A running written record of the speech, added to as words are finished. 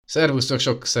Szervusztok,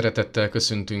 sok szeretettel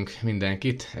köszöntünk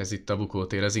mindenkit. Ez itt a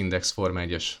Bukótér, az Index Forma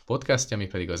 1-es podcastja, mi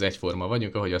pedig az Egyforma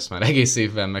vagyunk, ahogy azt már egész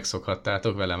évben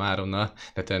megszokhattátok velem Áronnal,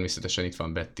 de természetesen itt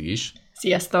van Betty is.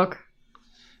 Sziasztok!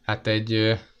 Hát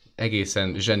egy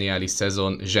egészen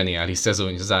zseniális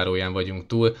szezon záróján vagyunk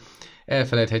túl.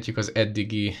 Elfelejthetjük az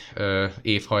eddigi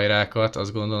évhajrákat,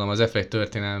 azt gondolom az F1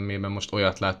 történelmében most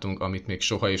olyat láttunk, amit még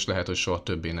soha, és lehet, hogy soha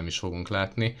többé nem is fogunk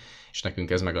látni, és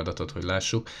nekünk ez megadatott, hogy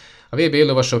lássuk. A VB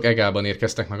éllovasok egálban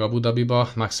érkeztek meg Abu Dhabiba,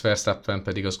 Max Verstappen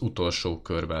pedig az utolsó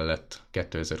körben lett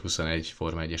 2021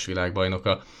 Forma 1-es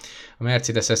világbajnoka. A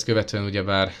Mercedes ezt követően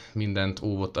ugyebár mindent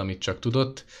óvott, amit csak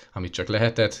tudott, amit csak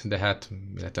lehetett, de hát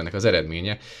mi lett ennek az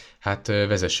eredménye? Hát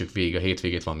vezessük végig a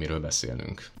hétvégét, van miről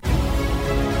beszélnünk.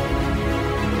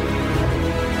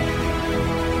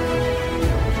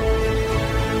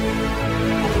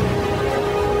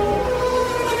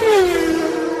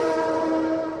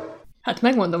 Hát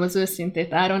megmondom az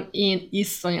őszintét, Áron, én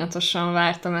iszonyatosan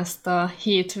vártam ezt a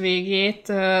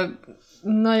hétvégét.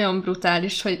 Nagyon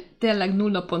brutális, hogy tényleg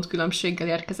 0 pont különbséggel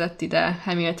érkezett ide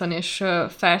Hamilton és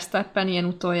Verstappen, ilyen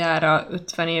utoljára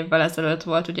 50 évvel ezelőtt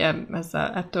volt, ugye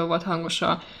ettől volt hangos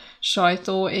a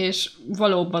sajtó, és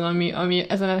valóban ami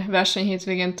ezen a verseny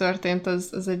hétvégén történt,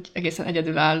 az egy egészen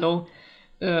egyedülálló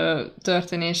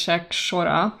történések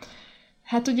sora.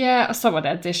 Hát ugye a szabad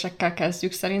edzésekkel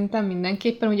kezdjük szerintem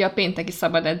mindenképpen. Ugye a pénteki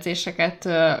szabad edzéseket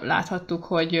láthattuk,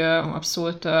 hogy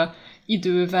abszolút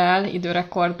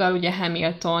időrekorddal ugye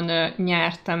Hamilton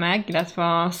nyerte meg, illetve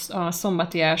a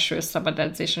szombati első szabad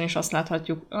edzésen is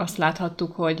azt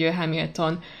láthattuk, hogy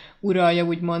Hamilton uralja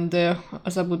úgymond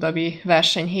az Abu Dhabi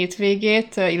verseny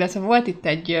hétvégét, illetve volt itt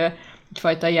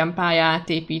egyfajta ilyen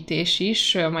pályátépítés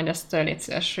is, majd ezt légy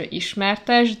szíves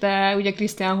ismertes, de ugye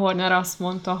Christian Horner azt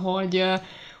mondta, hogy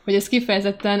ezt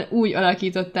kifejezetten úgy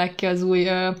alakították ki az új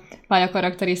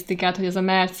pályakarakterisztikát, hogy ez a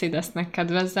Mercedesnek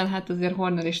kedvezzen, hát azért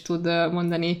Horner is tud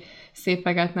mondani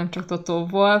szépeket, nem csak Toto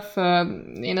Wolff.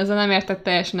 Én ezzel nem értek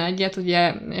teljesen egyet, ugye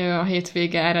a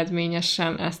hétvége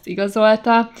eredményesen ezt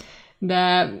igazolta,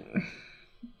 de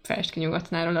fejtsd ki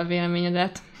nyugodtan erről a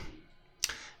véleményedet.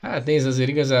 Hát nézd, azért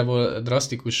igazából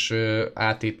drasztikus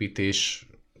átépítés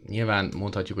nyilván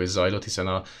mondhatjuk, hogy zajlott, hiszen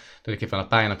tulajdonképpen a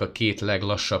pályának a két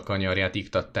leglassabb kanyarját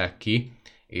iktatták ki,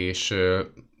 és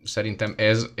szerintem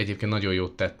ez egyébként nagyon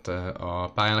jót tett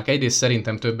a pályának. Egyrészt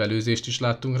szerintem több előzést is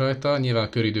láttunk rajta, nyilván a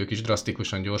köridők is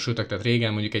drasztikusan gyorsultak, tehát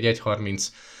régen mondjuk egy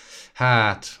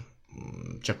 1.30,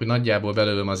 csak úgy nagyjából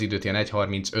belőlem az időt, ilyen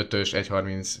 1.35-ös,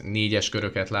 1.34-es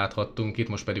köröket láthattunk itt,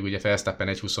 most pedig ugye Verstappen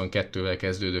 1.22-vel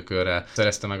kezdődő körrel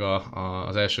szerezte meg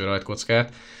az első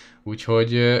rajtkockát,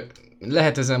 úgyhogy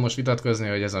lehet ezen most vitatkozni,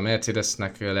 hogy ez a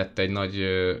Mercedesnek lett egy nagy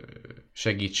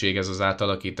segítség ez az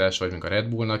átalakítás, vagy még a Red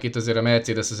Bullnak. Itt azért a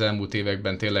Mercedes az elmúlt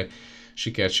években tényleg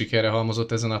sikerre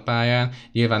halmozott ezen a pályán.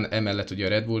 Nyilván emellett ugye a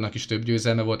Red Bullnak is több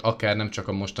győzelme volt, akár nem csak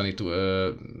a mostani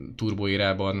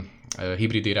turboérában,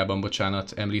 hibrid érában,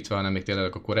 említve, hanem még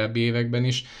tényleg a korábbi években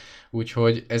is.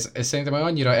 Úgyhogy ez szerintem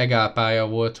annyira egál pálya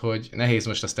volt, hogy nehéz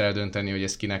most azt eldönteni, hogy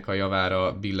ez kinek a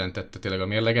javára billentette tényleg a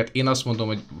mérleget. Én azt mondom,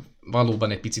 hogy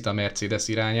valóban egy picit a Mercedes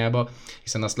irányába,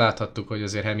 hiszen azt láthattuk, hogy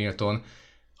azért Hamilton,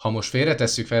 ha most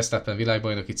félretesszük Verstappen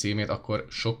világbajnoki címét, akkor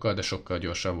sokkal, de sokkal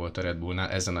gyorsabb volt a Red Bullnál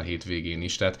ezen a hétvégén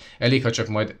is. Tehát elég, ha csak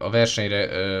majd a versenyre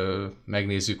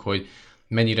megnézzük, hogy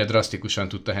mennyire drasztikusan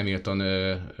tudta Hamilton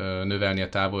növelni a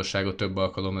távolságot több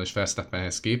alkalommal és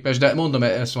Verstappenhez képest, de mondom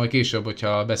ezt majd később, hogyha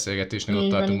a beszélgetésnél ott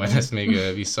tartunk, majd ezt még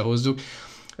visszahozzuk.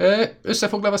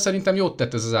 Összefoglalva szerintem jót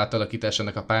tett ez az átalakítás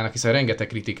ennek a pályának, hiszen rengeteg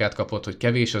kritikát kapott, hogy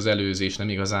kevés az előzés, nem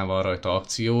igazán van rajta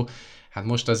akció. Hát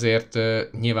most azért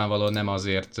nyilvánvalóan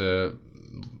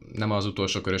nem az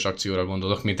utolsó körös akcióra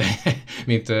gondolok,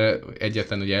 mint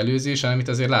egyetlen ugye előzés, hanem itt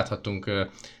azért láthattunk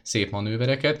szép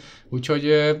manővereket,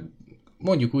 úgyhogy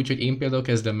mondjuk úgy, hogy én például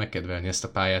kezdem megkedvelni ezt a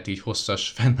pályát így hosszas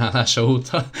fennállása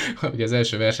óta. Ugye az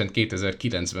első versenyt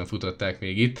 2009-ben futották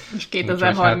még itt. És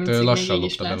 2030-ig hát lassan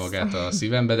lopta be magát a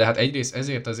szívembe, de hát egyrészt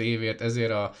ezért az évért,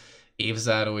 ezért a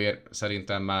évzáróért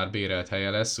szerintem már bérelt helye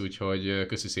lesz, úgyhogy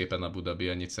köszi szépen Abu Dhabi,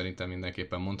 ennyit szerintem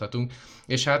mindenképpen mondhatunk.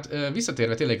 És hát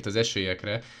visszatérve tényleg itt az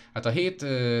esélyekre, hát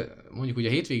mondjuk ugye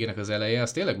a hétvégének az eleje,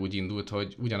 az tényleg úgy indult,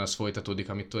 hogy ugyanaz folytatódik,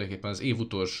 amit tulajdonképpen az év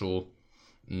utolsó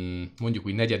mondjuk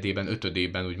úgy negyedében,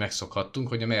 ötödében úgy megszokhattunk,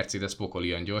 hogy a Mercedes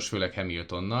pokolian gyors, főleg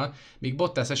Hamiltonnal, míg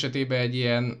Bottas esetében egy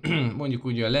ilyen, mondjuk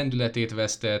úgy a lendületét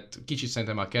vesztett, kicsit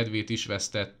szerintem a kedvét is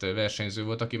vesztett versenyző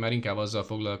volt, aki már inkább azzal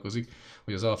foglalkozik,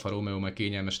 hogy az Alfa Romeo meg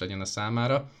kényelmes legyen a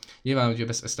számára. Nyilván, hogy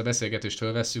ezt a beszélgetést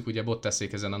fölvesszük, ugye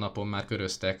Bottasék ezen a napon már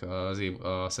köröztek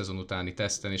a szezon utáni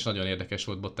teszten, és nagyon érdekes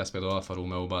volt Bottas például Alfa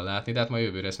Romeo-ban látni, de hát majd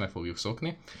jövőre ezt meg fogjuk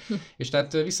szokni. És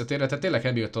tehát visszatérve, tehát tényleg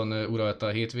Hamilton uralta a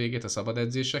hétvégét a szabad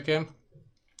edzéseken,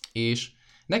 és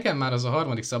nekem már az a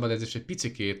harmadik szabad edzés egy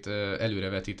picikét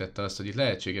előrevetítette azt, hogy itt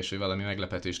lehetséges, hogy valami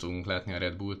meglepetést tudunk látni a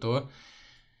Red Bulltól,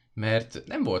 mert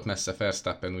nem volt messze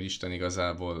Verstappen úgy Isten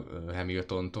igazából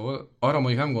Hamiltontól. Arra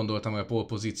mondjuk nem gondoltam, hogy a pole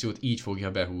pozíciót így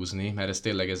fogja behúzni, mert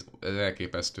ez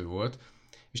elképesztő volt.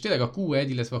 És tényleg a Q1,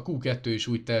 illetve a Q2 is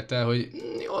úgy telt el, hogy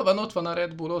jól van, ott van a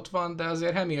Red Bull, ott van, de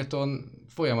azért Hamilton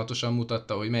folyamatosan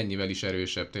mutatta, hogy mennyivel is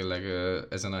erősebb tényleg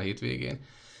ezen a hétvégén.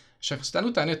 És aztán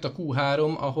utána jött a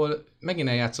Q3, ahol megint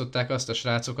eljátszották azt a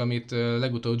srácok, amit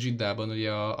legutóbb Jiddában,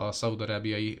 ugye a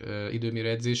szaúd-arábiai időmérő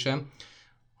edzésen,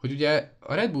 hogy ugye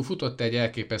a Red Bull futott egy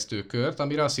elképesztő kört,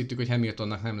 amire azt hittük, hogy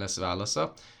Hamiltonnak nem lesz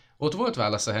válasza. Ott volt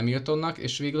válasza Hamiltonnak,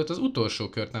 és végül ott az utolsó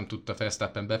kört nem tudta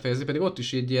Verstappen befejezni, pedig ott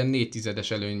is egy ilyen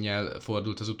 4/10 előnnyel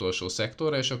fordult az utolsó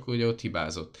szektorra, és akkor ugye ott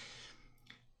hibázott.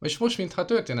 És most, mintha a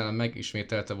történelem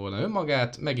megismételte volna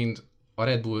önmagát, megint a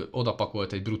Red Bull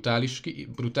odapakolt egy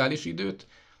brutális időt,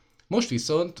 most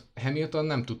viszont Hamilton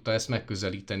nem tudta ezt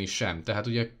megközelíteni sem, tehát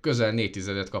ugye közel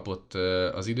 4/10 kapott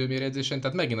az időmérőedzésen,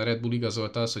 tehát megint a Red Bull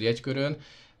igazolta azt, hogy egy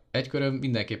körön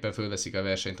mindenképpen fölveszik a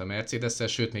versenyt a Mercedes-szel,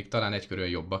 sőt még talán egy körön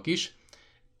jobbak is.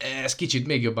 Ez kicsit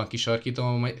még jobban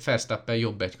kisarkítom, hogy Verstappen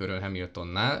jobb egy körön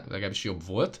Hamiltonnál, legalábbis jobb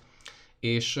volt,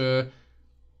 és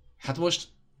hát most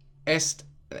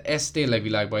ez tényleg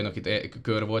világbajnoki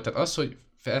kör volt, tehát az, hogy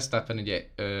Verstappen ugye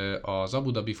az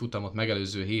Abu Dhabi futamot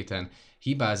megelőző héten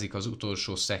hibázik az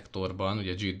utolsó szektorban,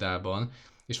 ugye Jiddában,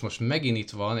 és most megint itt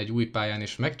van egy új pályán,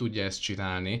 és meg tudja ezt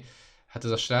csinálni, hát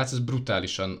ez a srác, ez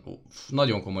brutálisan,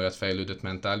 nagyon komolyat fejlődött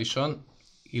mentálisan,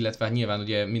 illetve nyilván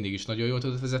ugye mindig is nagyon jól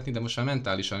tudott vezetni, de most már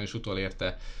mentálisan is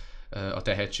utolérte a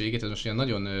tehetségét, ez most ilyen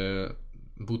nagyon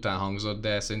bután hangzott,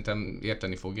 de szerintem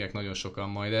érteni fogják nagyon sokan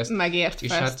majd ezt. Megért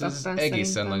és hát ez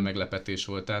egészen nagy meglepetés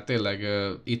volt, tehát tényleg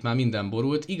itt már minden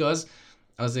borult. Igaz,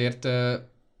 azért,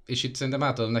 és itt szerintem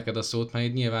átadom neked a szót, mert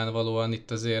itt nyilvánvalóan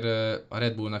itt azért a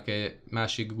Red Bullnak egy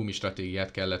másik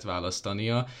gumistratégiát kellett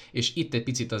választania, és itt egy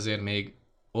picit azért még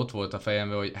ott volt a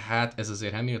fejemben, hogy hát ez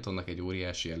azért Hamiltonnak egy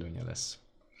óriási előnye lesz.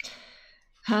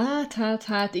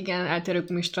 Hát, igen,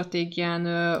 eltérő stratégián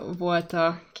volt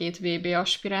a két VB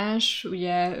aspiráns,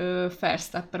 ugye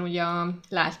Verstappen ugye a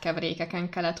lágykeverékeken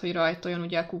kellett, hogy rajtoljon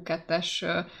ugye a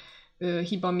Q2-es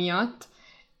hiba miatt,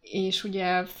 és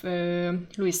ugye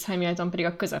Lewis Hamilton pedig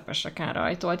a közepeseken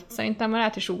rajtolt. Szerintem már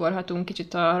át is ugorhatunk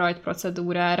kicsit a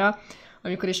rajtprocedúrára,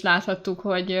 amikor is láthattuk,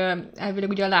 hogy elvileg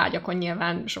ugye a lágyakon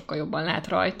nyilván sokkal jobban lehet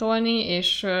rajtolni,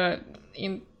 és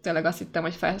én tényleg azt hittem,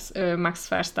 hogy Max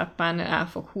Verstappen el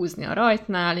fog húzni a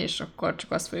rajtnál, és akkor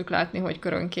csak azt fogjuk látni, hogy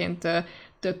körönként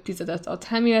több tizedet ad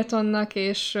Hamiltonnak,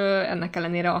 és ennek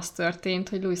ellenére az történt,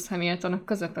 hogy Lewis Hamilton a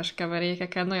közepes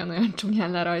keverékeken nagyon-nagyon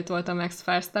csúnyán lerajtolta Max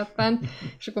Verstappen,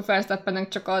 és akkor Verstappennek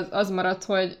csak az maradt,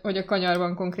 hogy a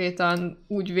kanyarban konkrétan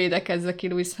úgy védekezze ki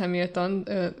Lewis Hamilton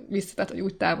tehát hogy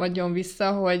úgy támadjon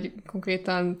vissza, hogy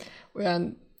konkrétan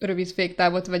olyan rövid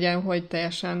féktávot vegyen, hogy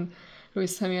teljesen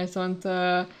Lewis Hamiltont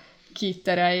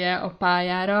kiterelje a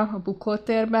pályára, a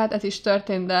bukótérbe. Hát ez is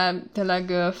történt, de tényleg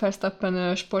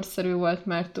Verstappen sportszerű volt,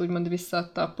 mert úgymond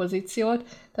visszaadta a pozíciót.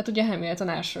 Tehát ugye Hamilton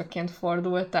elsőként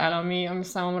fordult el, ami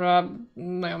számomra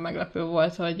nagyon meglepő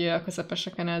volt, hogy a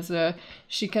közepeseken ez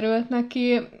sikerült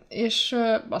neki, és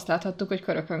azt láthattuk, hogy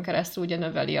körökön keresztül ugye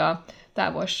növeli a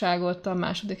távolságot a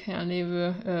második helyen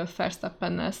lévő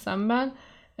Verstappennel szemben,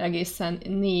 egészen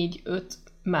 4-5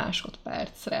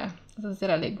 másodpercre. Ez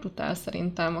azért elég brutál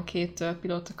szerintem a két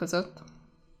pilóta között.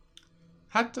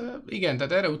 Hát igen,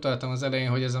 tehát erre utaltam az elején,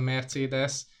 hogy ez a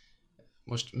Mercedes,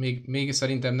 most még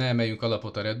szerintem ne emeljünk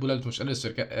alapot a Red Bull előtt, most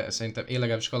először szerintem én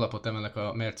legalábbis alapot emelek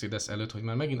a Mercedes előtt, hogy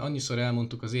már megint annyiszor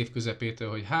elmondtuk az év közepétől,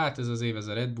 hogy hát ez az év, ez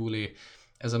a Red Bullé,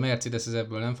 ez a Mercedes, ez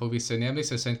ebből nem fog visszajönni.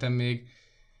 Emlékszel, szerintem még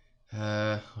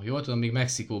jól tudom, még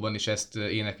Mexikóban is ezt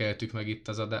énekeltük meg itt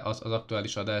az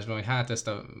aktuális adásban, hogy hát ezt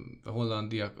a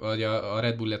Hollandia, vagy a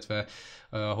Red Bull, illetve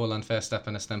a holland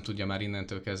Verstappen ezt nem tudja már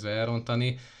innentől kezdve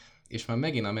elrontani, és már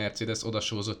megint a Mercedes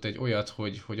odasózott egy olyat,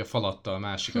 hogy a falattal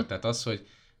másikat, tehát az, hogy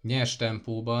nyers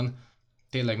tempóban,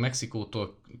 tényleg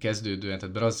Mexikótól kezdődően,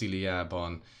 tehát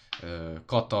Brazíliában,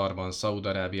 Katarban,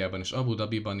 Szaúd-Arábiában és Abu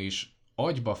Dhabiban is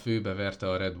agyba főbe verte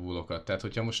a Red Bullokat. Tehát,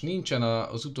 hogyha most nincsen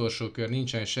az utolsó kör,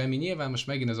 nincsen semmi, nyilván most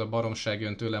megint ez a baromság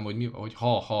jön tőlem, hogy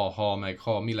ha, meg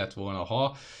ha, mi lett volna,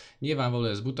 ha. Nyilvánvaló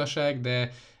ez butaság,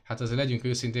 de hát azért legyünk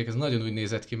őszinték, ez nagyon úgy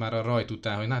nézett ki már a rajt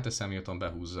után, hogy hát ezt Hamilton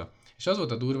behúzza. És az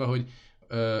volt a durva, hogy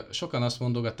sokan azt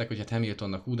mondogatták, hogy hát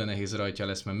Hamiltonnak de nehéz rajtja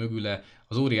lesz, mert mögüle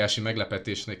az óriási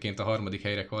meglepetésként a harmadik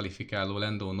helyre kvalifikáló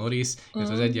Lando Norris,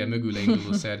 illetve az egyen mögüle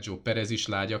induló Sergio Perez is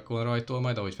lágyakon rajtol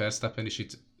majd, ahogy Verstappen is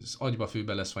itt agyba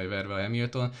főbe lesz majd verve a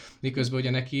Hamilton, miközben ugye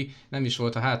neki nem is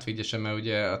volt a hátvédje, mert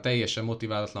ugye a teljesen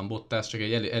motiválatlan Bottas csak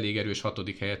egy elég erős 6.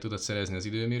 helyet tudott szerezni az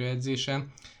időmérő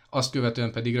edzésen. Azt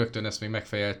követően pedig rögtön ezt még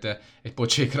megfejelte egy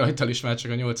pocsék rajtal is, már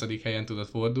csak a 8. helyen tudott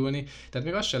fordulni. Tehát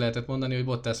még azt se lehetett mondani, hogy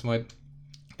Bottas majd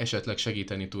esetleg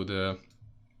segíteni tud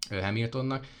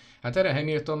Hamiltonnak. Hát erre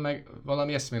Hamilton meg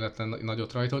valami eszméletlen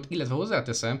nagyot rajtolt, illetve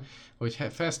hozzáteszem, hogy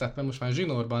Verstappen most már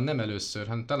zsinórban nem először,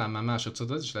 hanem talán már másodszor,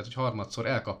 de az is lehet, hogy harmadszor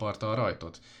elkaparta a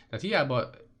rajtot. Tehát hiába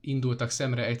indultak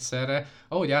szemre egyszerre,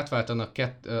 ahogy átváltanak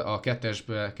a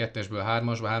kettesből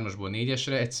hármasba, hármasból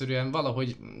négyesre, egyszerűen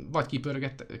valahogy vagy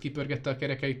kipörgette a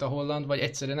kerekeit a holland, vagy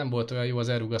egyszerűen nem volt olyan jó az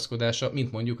elrugaszkodása,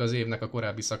 mint mondjuk az évnek a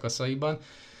korábbi szakaszaiban.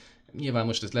 Nyilván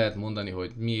most ezt lehet mondani,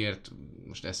 hogy miért,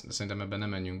 most szerintem ebben nem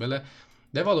menjünk bele,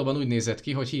 de valóban úgy nézett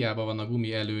ki, hogy hiába van a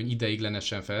gumi előny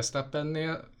ideiglenesen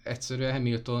Verstappennél, egyszerűen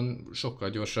Hamilton sokkal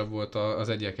gyorsabb volt az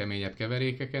egyel keményebb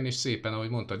keverékeken, és szépen, ahogy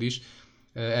mondtad is,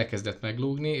 elkezdett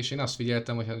meglógni, és én azt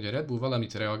figyeltem, hogy ha a Red Bull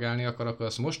valamit reagálni akar, akkor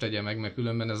azt most tegye meg, mert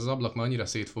különben ez az ablak már annyira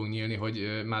szét fog nyílni,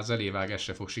 hogy már az elévágás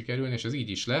se fog sikerülni, és ez így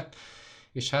is lett.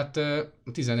 És hát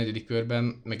a 14.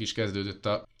 körben meg is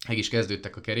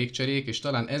kezdődtek a kerékcserék, és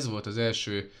talán ez volt az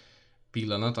első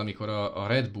pillanat, amikor a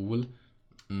Red Bull,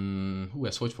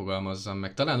 ezt hogy fogalmazzam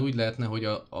meg, talán úgy lehetne, hogy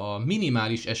a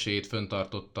minimális esélyt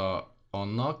föntartotta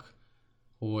annak,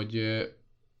 hogy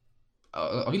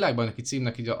a világbajnoki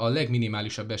címnek így a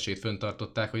legminimálisabb esélyt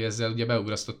föntartották, hogy ezzel ugye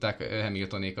beugrasztották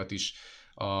Hamiltonékat is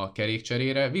a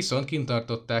kerékcserére, viszont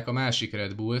kintartották a másik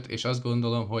Red Bullt, és azt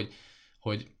gondolom,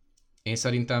 hogy én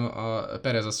szerintem a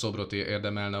Perez a szobrot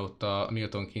érdemelne ott a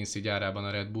Milton Keynes gyárában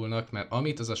a Red Bullnak, mert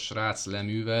amit az a srác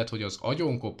leművelt, hogy az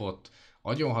agyonkopott,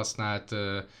 agyonhasznált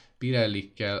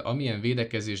Pirellikkel, amilyen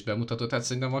védekezést bemutatott, hát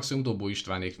szerintem maximum Dobó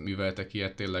Istvánék műveltek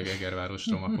ilyet tényleg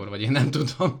Egervárosról akkor, vagy én nem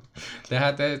tudom.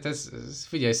 Tehát ez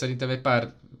figyelj, szerintem egy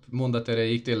pár mondat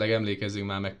erejéig tényleg emlékezzünk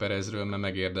már meg Perezről, mert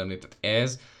megérdemli.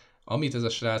 Tehát amit ez a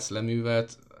srác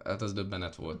leművelt, hát az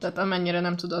döbbenet volt. Tehát amennyire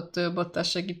nem tudott Bottas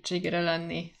segítségére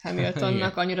lenni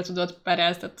Hamiltonnak, annyira tudott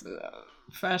Perez, tehát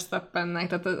Verstappennek,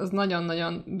 tehát az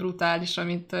nagyon-nagyon brutális,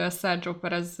 amit Sergio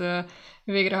Perez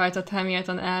végrehajtott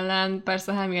Hamilton ellen.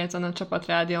 Persze Hamilton a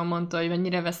csapatrádión mondta, hogy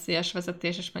mennyire veszélyes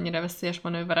vezetés és mennyire veszélyes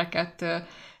manővereket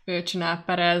csinál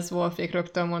Perez, Wolfék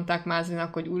rögtön mondták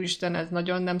Mázinak, hogy úristen, ez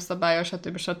nagyon nem szabályos,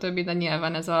 stb. De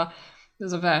nyilván ez a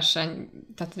verseny,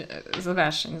 tehát ez a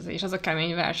versenyzés, ez a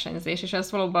kemény versenyzés, és ezt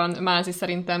valóban Mázi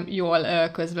szerintem jól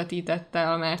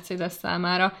közvetítette a Mercedes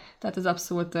számára, tehát ez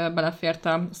abszolút belefért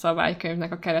a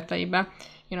szabálykönyvnek a kereteibe.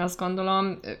 Én azt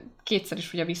gondolom, kétszer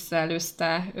is ugye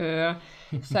visszaelőzte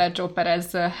Sergio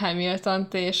Perez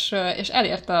Hamiltont, és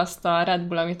elérte azt a Red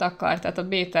Bull, amit akar, tehát a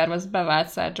B-terv az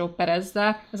bevált Sergio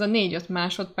Perezzel, ez a 4-5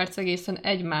 másodperc egészen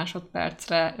 1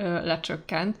 másodpercre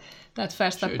lecsökkent. Tehát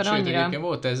Verstappen annyira... Sőt,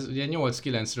 volt ez, ugye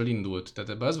 8-9-ről indult, tehát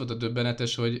ebben az volt a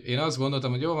döbbenetes, hogy én azt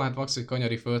gondoltam, hogy jó, hát max. Egy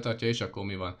kanyari föltartja, és akkor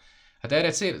mi van. Hát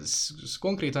erre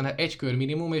konkrétan 1 kör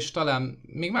minimum, és talán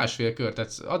még másfél kör,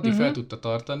 tehát addig fel tudta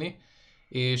tartani,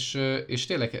 és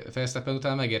tényleg Verstappen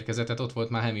után megérkezett, tehát ott volt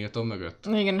már Hamilton mögött.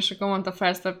 Igen, és akkor mondta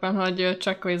Verstappen, hogy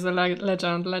Checo is a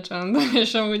legend,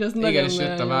 és amúgy az nagyon... Igen, és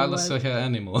jött a válasz, hogy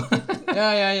animal.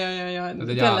 Ja.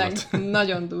 Tényleg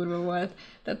nagyon durva volt.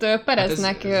 Tehát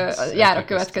Pereznek jár a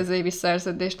következő évi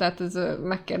szerződés, tehát ez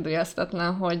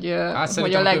megkérdőjelezhetetlen, hogy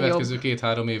hogy a legjobb... következő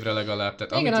 2-3 évre legalább.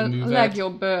 Tehát igen, a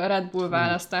legjobb Red Bull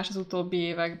választás az utóbbi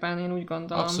években, én úgy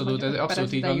gondolom. Abszolút, ez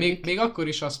abszolút így van. Még akkor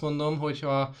is azt mondom,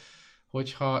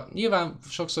 hogyha nyilván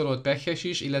sokszor volt pekhes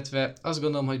is, illetve azt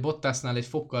gondolom, hogy Bottasnál egy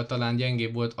fokkal talán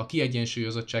gyengébb volt a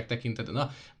kiegyensúlyozottság tekintetben.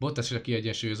 Na, Bottas és a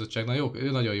kiegyensúlyozottság, na jó,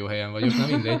 ő nagyon jó helyen vagyok, na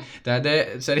mindegy. De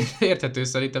érthető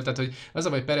szerintem, tehát hogy az a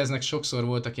baj, Pereznek sokszor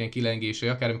voltak ilyen kilengései,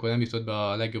 akár amikor nem jutott be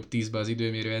a legjobb 10-be az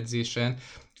időmérő edzésen,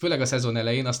 főleg a szezon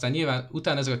elején, aztán nyilván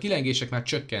utána ezek a kilengések már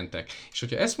csökkentek. És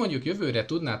hogyha ezt mondjuk jövőre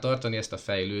tudná tartani ezt a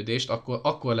fejlődést,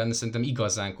 akkor lenne szerintem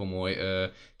igazán komoly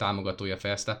támogatója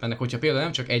Verstappennek, hogyha például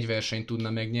nem csak egy versenyt tudna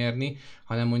megnyerni,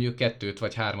 hanem mondjuk 2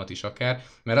 vagy 3 is akár,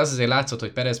 mert az azért látszott,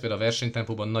 hogy Perez például a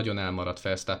versenytempóban nagyon elmaradt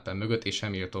Verstappen mögött és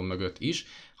Hamilton mögött is.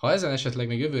 Ha ezen esetleg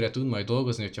még jövőre tud majd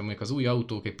dolgozni, hogyha mondjuk az új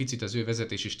autók egy picit az ő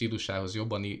vezetési stílusához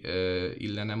jobban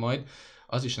illene majd,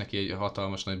 az is neki egy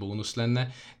hatalmas nagy bónusz lenne,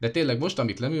 de tényleg most,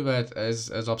 amit leművelt,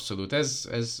 ez abszolút,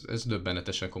 ez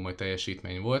döbbenetesen komoly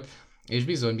teljesítmény volt, és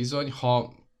bizony,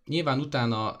 ha nyilván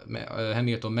utána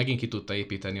Hamilton megint ki tudta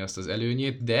építeni azt az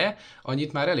előnyét, de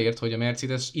annyit már elért, hogy a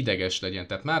Mercedes ideges legyen.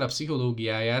 Tehát már a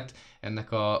pszichológiáját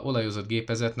ennek a olajozott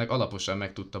gépezetnek alaposan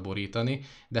meg tudta borítani,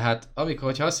 de hát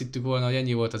hogyha azt hittük volna, hogy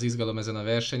ennyi volt az izgalom ezen a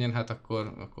versenyen, hát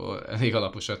akkor elég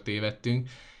alaposat tévedtünk,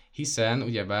 hiszen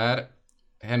ugyebár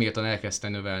Hamilton elkezdte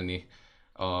növelni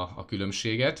a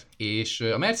különbséget, és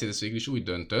a Mercedes végül is úgy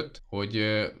döntött, hogy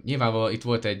nyilvánvalóan itt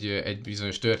volt egy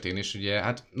bizonyos történés, ugye,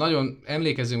 hát nagyon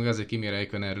emlékezzünk meg azért Kimi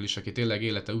Räikkönenről is, aki tényleg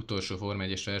élete utolsó Forma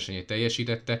 1-es versenyét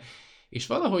teljesítette, és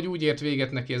valahogy úgy ért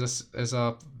véget neki ez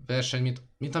a verseny,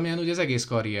 mint amilyen ugye az egész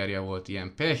karrierje volt,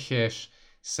 ilyen pehjes,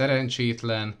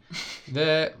 szerencsétlen,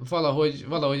 de valahogy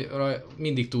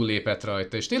mindig túllépett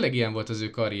rajta, és tényleg ilyen volt az ő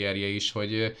karrierje is,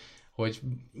 hogy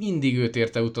mindig őt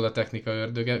érte utol a technika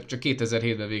ördöge, csak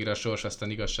 2007-ben végre a sors aztán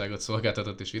igazságot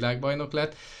szolgáltatott és világbajnok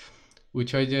lett.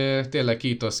 Úgyhogy tényleg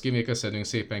kítosz Kimi, köszönünk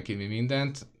szépen Kimi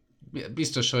mindent.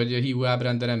 Biztos, hogy hiú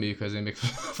ábrán, de reméljük, hogy azért még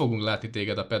fogunk látni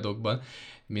téged a pedokban,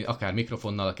 akár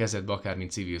mikrofonnal a kezedbe, akár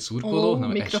mint civil szurkoló.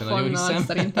 Mikrofonnal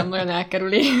szerintem nagyon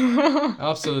elkerüli.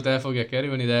 Abszolút el fogja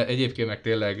kerülni, de egyébként meg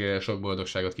tényleg sok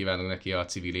boldogságot kívánunk neki a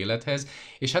civil élethez.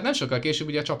 És hát nem sokkal később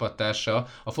ugye a csapattársa,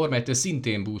 a Forma 1-től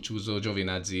szintén búcsúzó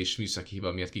Giovinazzi is műszaki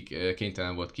hiba miatt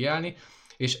kénytelen volt kiállni,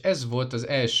 és ez volt az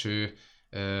első,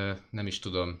 nem is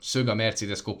tudom, szög a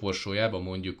Mercedes koporsójában,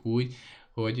 mondjuk úgy,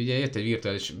 hogy ugye jött egy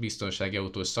virtuális biztonsági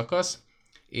autós szakasz,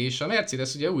 és a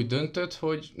Mercedes ugye úgy döntött,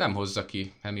 hogy nem hozza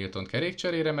ki Hamilton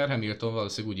kerékcserére, mert Hamilton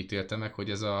valószínűleg úgy ítélte meg, hogy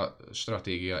ez a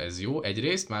stratégia ez jó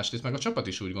egyrészt, másrészt meg a csapat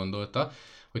is úgy gondolta,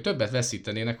 hogy többet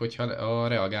veszítenének, hogyha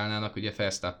reagálnának ugye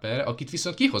Verstappenre, akit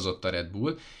viszont kihozott a Red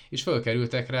Bull, és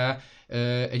fölkerültek rá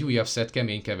egy újabb szett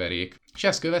kemény keverék. És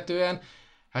ezt követően,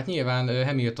 hát nyilván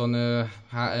Hamilton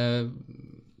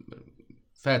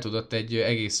fel tudott egy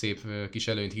egész szép kis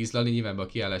előnyt hízlalni, nyilván a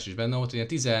kiállás is benne volt, ugye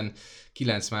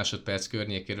 19 másodperc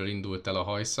környékéről indult el a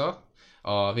hajsza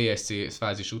a VSC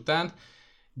fázis után,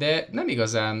 de nem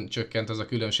igazán csökkent az a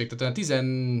különbség, tehát olyan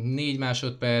 14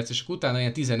 másodperc, és utána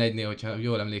ilyen 11-nél, hogyha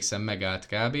jól emlékszem, megállt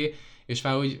kb., és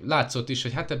már úgy látszott is,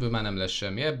 hogy hát ebből már nem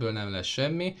lesz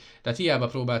semmi, tehát hiába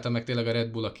próbálta meg tényleg a Red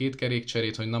Bull a két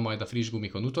kerékcserét, hogy na majd a friss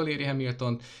gumikon utoléri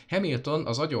Hamilton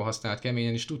az agyon használt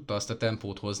keményen is tudta azt a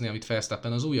tempót hozni, amit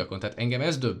Verstappen az újakon, tehát engem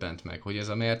ez döbbent meg, hogy ez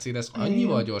a Mercedes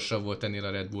annyival gyorsabb volt ennél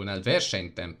a Red Bullnál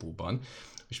versenytempóban,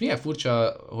 és milyen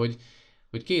furcsa, hogy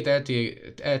két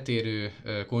eltérő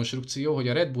konstrukció, hogy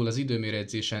a Red Bull az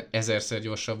időmérőedzésen 1000-szer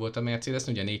gyorsabb volt a Mercedes,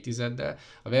 ugye 4 tizeddel,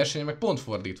 a versenyen meg pont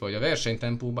fordítva, hogy a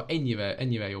versenytempóban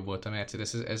ennyivel jobb volt a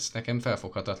Mercedes, ez nekem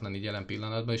felfoghatatlan így jelen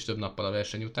pillanatban, és több nappal a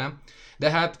verseny után. De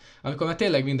hát, amikor már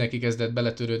tényleg mindenki kezdett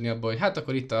beletörődni abba, hogy hát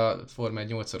akkor itt a Forma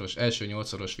 1 első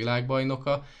 8-szoros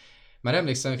világbajnoka, már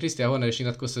emlékszem, Christian Horner is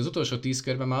nyilatkozta, az utolsó 10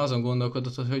 körben már azon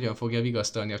gondolkodott, hogy hogyan fogja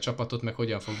vigasztalni a csapatot, meg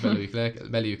hogyan fog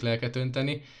beléjük lelket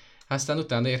önteni. Aztán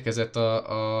utána érkezett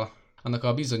annak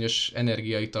a bizonyos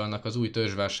energiaitalnak az új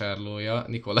törzsvásárlója,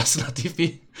 Nicolas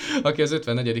Latifi, aki az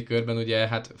 54. körben ugye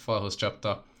hát falhoz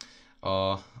csapta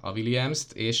a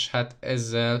Williams-t, és hát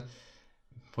ezzel,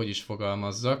 hogy is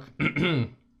fogalmazzak,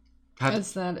 hát,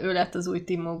 ezzel ő lett az új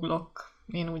Timo Glock.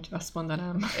 Én úgy azt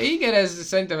mondanám. Igen,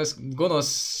 szerintem ez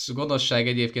gonoszság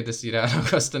egyébként ezt így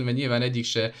rárakasztani, mert nyilván egyik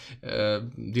se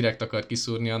direkt akart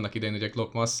kiszúrni annak idején ugye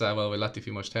Glock Massával, vagy Latifi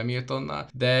most Hamiltonnal,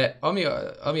 de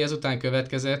ami ezután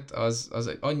következett,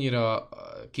 az annyira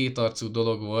kétarcú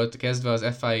dolog volt, kezdve az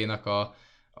FIA-nak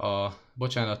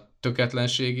a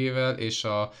töketlenségével, és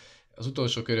az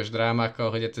utolsó körös drámákkal,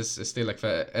 hogy hát ez tényleg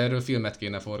erről filmet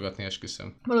kéne forgatni,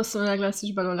 esküszöm. Valószínűleg lesz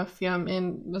is belőle a film,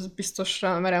 én az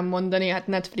biztosra merem mondani, hát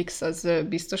Netflix az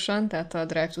biztosan, tehát a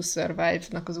Drive to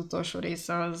Survive-nak az utolsó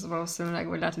része az valószínűleg,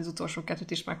 vagy lehet, hogy az utolsó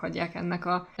kettőt is meghagyják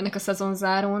ennek a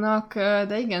szezonzárónak,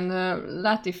 de igen,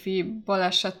 Latifi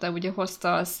balesete ugye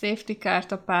hozta a safety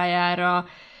car-t a pályára,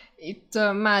 itt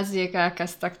Máziék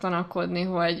elkezdtek tanakodni,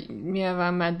 hogy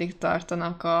nyilván meddig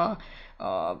tartanak a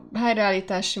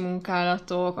helyreállítási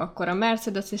munkálatok, akkor a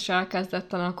Mercedes is elkezdett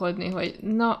tanakodni, hogy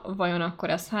na, vajon akkor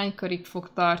ez hány körig fog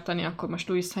tartani, akkor most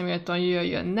Lewis Hamilton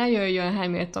jöjjön, ne jöjjön,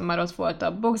 Hamilton már ott volt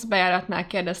a boxbejáratnál,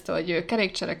 kérdezte, hogy ő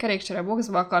kerékcsere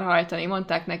boxba akar hajtani,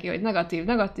 mondták neki, hogy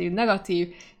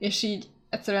negatív, és így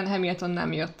egyszerűen Hamilton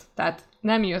nem jött. Tehát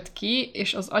nem jött ki,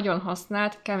 és az agyon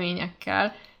használt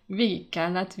keményekkel végig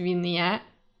kellett vinnie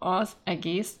az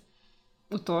egész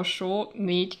utolsó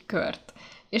 4 kört.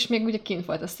 és még ugye kint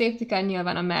volt a safety car,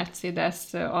 nyilván a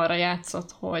Mercedes arra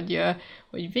játszott,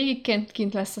 hogy végig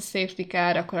kint lesz a safety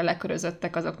car, akkor a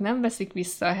lekörözöttek azok nem veszik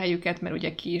vissza a helyüket, mert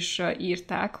ugye ki is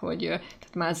írták,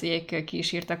 tehát Máziék ki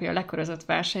is írták, hogy a lekörözött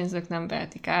versenyzők nem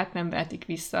vehetik át, nem vehetik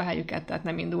vissza a helyüket, tehát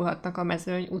nem indulhatnak a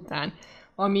mezőny után.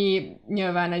 Ami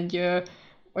nyilván egy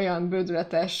olyan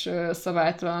bődületes,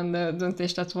 szabálytalan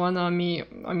döntés lett volna,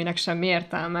 aminek semmi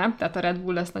értelme. Tehát a Red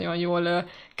Bull ezt nagyon jól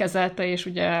kezelte, és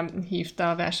ugye hívta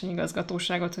a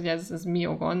versenyigazgatóságot, hogy ez mi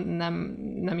jogon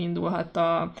nem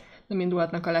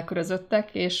indulhatnak a lekörözöttek,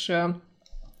 és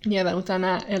nyilván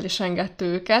utána el is engedte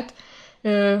őket.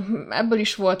 Ebből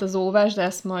is volt az óvás, de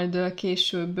ezt majd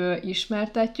később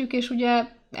ismertetjük, és ugye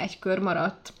egy kör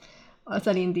maradt az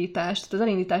elindítás. Tehát az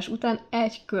elindítás után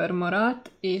egy kör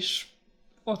maradt, és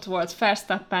ott volt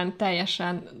Verstappen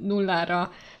teljesen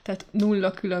nullára, tehát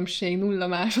nulla különbség, 0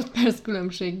 másodperc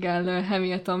különbséggel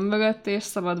Hamilton mögött, és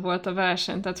szabad volt a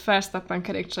verseny. Tehát Verstappen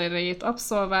kerékcseréjét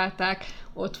abszolválták,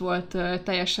 ott volt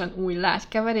teljesen új lágy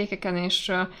keverékeken,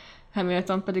 és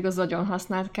Hamilton pedig az agyon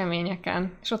használt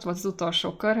keményeken. És ott volt az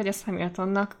utolsó kör, hogy ezt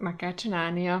Hamiltonnak meg kell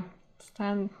csinálnia.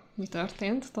 Aztán mi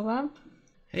történt tovább?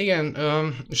 Igen,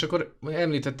 és akkor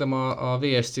említettem a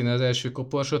VSC-n az első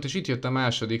koporsót, és itt jött a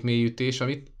második mélyütés,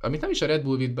 amit nem is a Red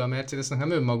Bull vitt be a Mercedesnek,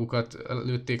 hanem önmagukat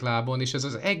lőtték lábon, és ez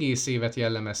az egész évet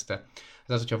jellemezte.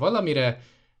 Tehát, hogyha valamire,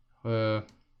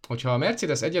 hogyha a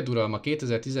Mercedes egyeduralma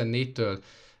 2014-től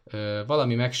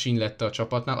valami megsínylette a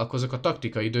csapatnál, akkor azok a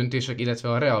taktikai döntések,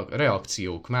 illetve a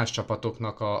reakciók más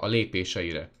csapatoknak a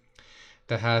lépéseire.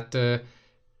 Tehát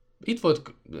itt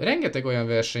volt rengeteg olyan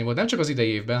verseny volt, nem csak az idei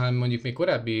évben, hanem mondjuk még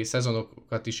korábbi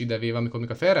szezonokat is idevéve, amikor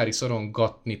a Ferrari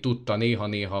szorongatni tudta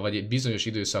néha-néha, vagy egy bizonyos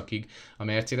időszakig a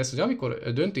Mercedes, hogy amikor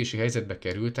döntési helyzetbe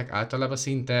kerültek, általában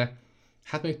szinte,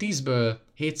 hát még 10-ből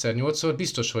 7-8-szor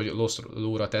biztos, hogy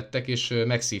lóra tettek, és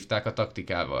megszívták a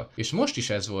taktikával. És most is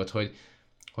ez volt, hogy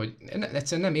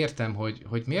egyszerűen nem értem,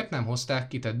 hogy miért nem hozták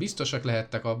ki, tehát biztosak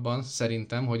lehettek abban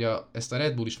szerintem, hogy ezt a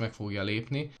Red Bull is meg fogja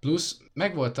lépni. Plusz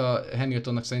megvolt a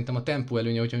Hamiltonnak szerintem a tempó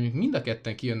előnye, hogyha mondjuk mind a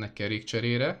ketten kijönnek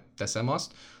kerékcserére, teszem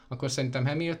azt, akkor szerintem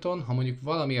Hamilton, ha mondjuk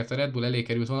valamiért a Red Bull elé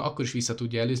került volna, akkor is vissza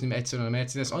tudja előzni, mert egyszerűen a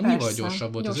Mercedes annyival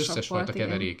gyorsabb volt az összes fajta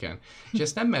keveréken. És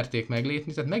ezt nem merték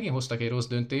meglépni, tehát megint hoztak egy rossz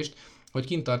döntést, hogy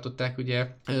kint tartották ugye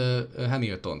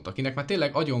Hamiltont, akinek már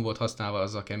tényleg agyon volt használva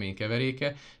az a kemény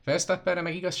keveréke. Verstappenre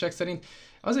meg igazság szerint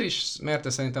azért is merte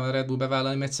szerintem a Red Bull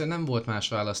bevállalni, mert egyszerűen nem volt más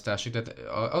választásuk, tehát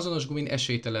azonos gumin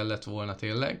esélytelen lett volna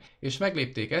tényleg, és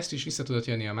meglépték ezt is, vissza tudott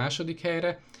jönni a második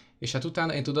helyre, és hát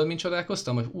utána én tudod, mint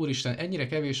csodálkoztam, hogy úristen, ennyire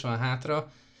kevés van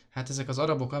hátra, hát ezek az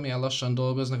arabok, amilyen lassan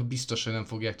dolgoznak, biztos, hogy nem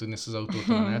fogják tudni ezt az autót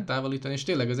eltávolítani, és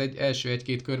tényleg az első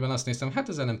egy-két körben azt néztem, hát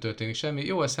ezzel nem történik semmi,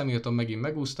 jó, ez Hamilton megint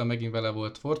megúszta, megint vele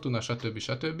volt Fortuna,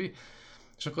 stb.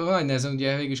 És akkor nagy nehezen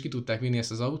ugye végül is ki tudták vinni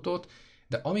ezt az autót,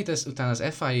 de amit ez utána az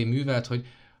FIA művelt, hogy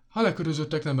ha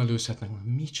lekörözöttek nem előzhetnek,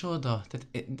 micsoda?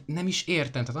 Tehát nem is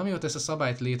értem, tehát amióta ezt a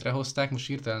szabályt létrehozták, most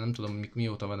hirtelen nem tudom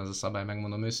mióta van ez a szabály,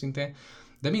 megmondom őszintén,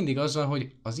 de mindig az van,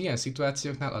 hogy az ilyen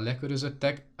szituációknál a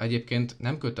lekörözöttek egyébként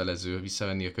nem kötelező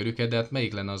visszavenni a körüket, de hát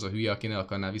melyik lenne az a hülye, aki ne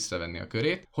akarná visszavenni a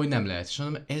körét, hogy nem lehet. És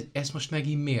mondom, ez most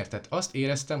megint miért? Tehát azt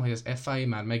éreztem, hogy az FIA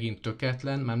már megint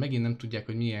tökéletlen, már megint nem tudják,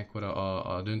 hogy milyenkor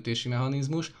a döntési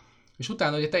mechanizmus, és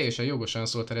utána ugye teljesen jogosan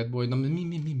szólt a Red Bull, hogy na,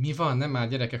 mi van, nem már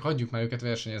gyerekek, hagyjuk már őket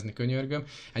versenyezni, könyörgöm.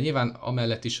 Hát nyilván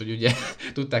amellett is, hogy ugye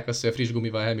tudták azt, hogy a friss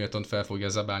gumival Hamilton fel fogja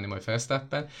zabálni majd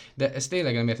Verstappen, de ezt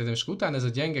tényleg nem értettem, és utána ez a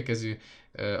gyengekezű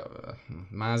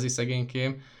mázi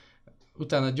szegénykém,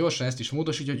 utána gyorsan ezt is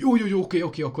módosítja, hogy jó,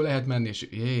 oké, akkor lehet menni, és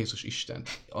Jézus Isten,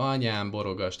 anyám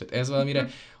borogas, tehát ez valamire,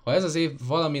 ha ez az év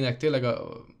valaminek tényleg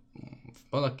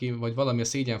valaki, vagy valami a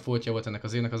szégyenfoltja volt ennek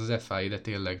az évnek, az az FIA, de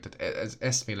tényleg, tehát ez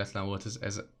eszméletlen volt,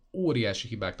 ez óriási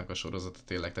hibáknak a sorozata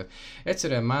tényleg. Tehát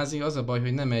egyszerűen Mázi, az a baj,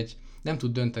 hogy nem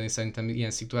tud dönteni szerintem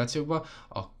ilyen szituációkban.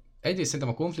 Egyrészt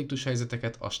szerintem a konfliktus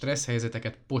helyzeteket, a stressz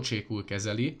helyzeteket pocsékul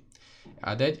kezeli,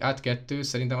 kettő,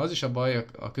 szerintem az is a baj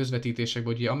a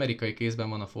közvetítésekben, hogy ugye amerikai kézben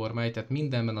van a Forma 1, tehát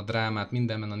mindenben a drámát,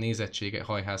 mindenben a nézettsége,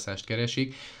 hajhászást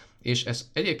keresik, és ezt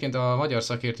egyébként a magyar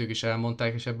szakértők is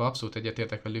elmondták, és ebben abszolút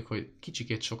egyetértek velük, hogy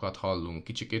kicsikét sokat hallunk,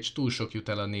 kicsikét túl sok jut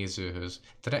el a nézőhöz.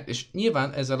 És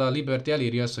nyilván ezzel a Liberty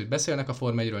eléri azt, hogy beszélnek a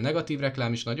Forma 1-ről, negatív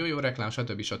reklám is, nagyon jó reklám,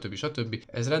 stb.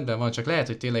 Ez rendben van, csak lehet,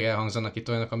 hogy tényleg elhangzanak itt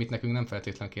olyanok, amit nekünk nem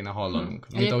feltétlenül kéne hallanunk.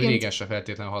 Mint ahogy régen sem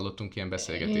feltétlenül hallottunk ilyen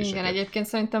beszélgetéseket. Igen, egyébként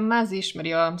szerintem Mázi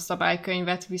ismeri a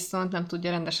szabálykönyvet, viszont nem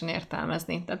tudja rendesen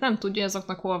értelmezni. Tehát nem tudja,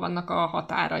 azoknak hol vannak a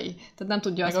határai. Tehát nem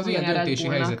tudja azt, hogy ilyen döntési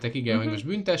helyzetek, igen, hogy most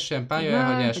büntessen,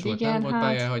 pályaelhagyás volt, nem volt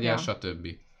pályaelhagyás, stb.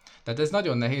 Tehát ez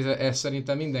nagyon nehéz, ezt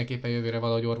szerintem mindenképpen jövőre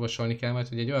valahogy orvosolni kell, mert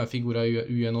hogy egy olyan figura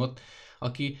üljön ott,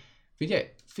 aki, figyelj,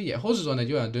 figyelj, hozzon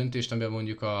egy olyan döntést, amiben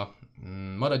mondjuk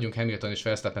maradjunk Hamilton és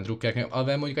Verstappen drukkerek,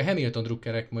 amivel mondjuk a Hamilton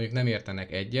drukkerek mondjuk nem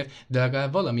értenek egyet, de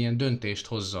legalább valamilyen döntést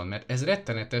hozzon, mert ez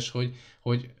rettenetes,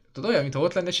 hogy tudod, olyan, mintha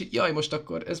ott lenne, és így, most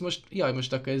akkor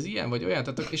ez ilyen, vagy olyan,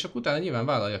 tehát, és akkor utána nyilván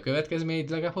vállalja a következményeit,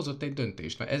 de legalább hozott egy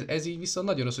döntést. Mert ez így viszont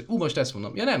nagyon rossz, hogy most ezt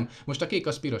mondom, ja nem, most a kék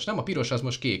az piros, nem, a piros az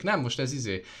most kék, nem, most ez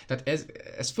izé. Tehát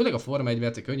ez főleg a Forma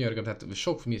 1-ben, könyörgöm, tehát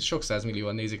sok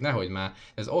százmillióan nézik, nehogy már,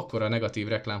 ez akkora negatív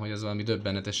reklám, hogy ez valami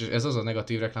döbbenetes, és ez az a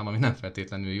negatív reklám, ami nem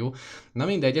feltétlenül jó. Na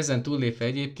mindegy, ezen túllépve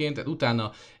egyébként,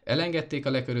 utána elengedték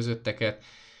a lekörözötteket,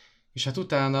 és hát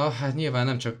utána, hát nyilván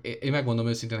nem csak, én megmondom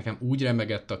őszintén, nekem úgy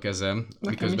remegett a kezem,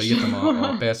 miközben írtam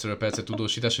a percről percre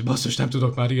tudósítást, hogy basszus, nem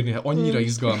tudok már írni, hát annyira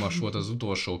izgalmas volt az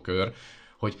utolsó kör,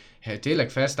 hogy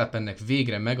tényleg Verstappennek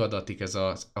végre megadatik ez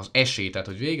az esély, tehát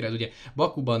hogy végre, ugye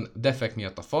Bakuban defekt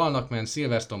miatt a falnak ment,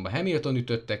 Silverstone-ban Hamilton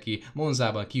ütötte ki,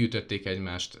 Monzában kiütötték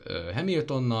egymást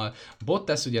Hamiltonnal,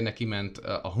 Bottas ugye neki ment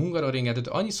a Hungaroringen, tehát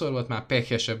annyiszor volt már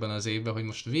pekhes ebben az évben, hogy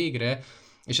most végre,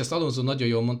 és ezt Alonso nagyon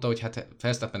jól mondta, hogy hát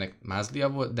Verstappennek mázlia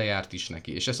volt, de járt is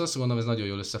neki. És ezt azt gondolom, ez nagyon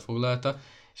jól összefoglalta.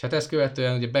 És hát ezt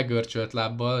követően ugye begörcsölt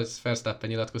lábbal, ez Verstappen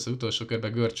nyilatkozta, az utolsó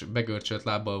körben begörcsölt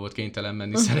lábbal volt kénytelen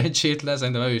menni szerencsétlen,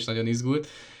 szerintem ő is nagyon izgult.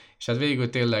 És hát végül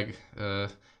tényleg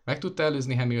meg tudta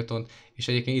előzni Hamiltont, és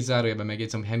egyébként így zárójelben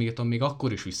megjegyzem, hogy Hamilton még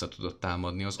akkor is vissza tudott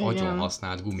támadni az agyon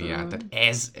használt gumiját.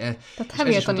 Tehát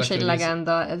Hamilton is egy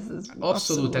legenda. Ez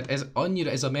abszolút, tehát ez annyira,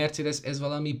 ez a Mercedes, ez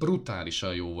valami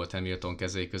brutálisan jó volt Hamilton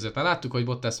kezei között. Már láttuk, hogy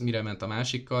Bottas mire ment a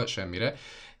másikkal, semmire,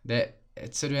 de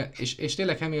egyszerűen, és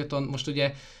tényleg Hamilton, most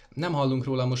ugye nem hallunk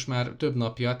róla most már több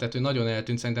napja, tehát ő nagyon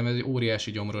eltűnt, szerintem ez egy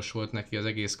óriási gyomros volt neki az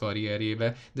egész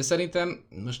karrierjébe, de szerintem,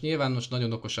 most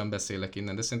nagyon okosan beszélek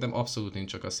innen, de szerintem abszolút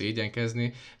nincs csak a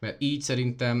szégyenkezni, mert így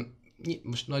szerintem,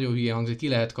 most nagyon hülye hangzik, ki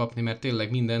lehet kapni, mert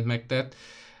tényleg mindent megtett,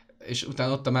 és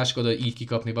utána ott a másik oda, hogy így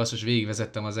kikapni, basszus,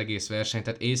 végigvezettem az egész versenyt,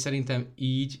 tehát én szerintem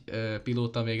így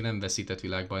pilóta még nem veszített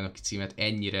világbajnoki címet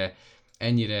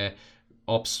ennyire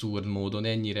abszurd módon,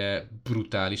 ennyire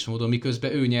brutális módon,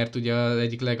 miközben ő nyert ugye az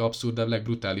egyik legabszurdabb,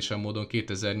 legbrutálisabb módon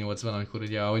 2008-ban, amikor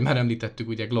ugye, ahogy már említettük,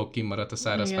 ugye Glock kimaradt a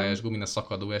szárazpályás gumin a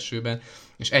szakadó esőben,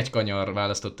 és egy kanyar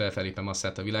választotta el Felipe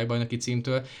Massát a világbajnoki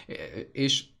címtől,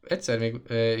 és egyszer még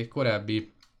egy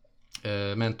korábbi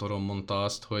mentorom mondta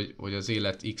azt, hogy az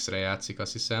élet X-re játszik,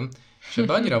 azt hiszem, és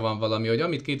ebben annyira van valami, hogy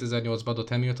amit 2008-ban adott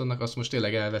Hamiltonnak, azt most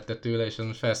tényleg elvette tőle, és ez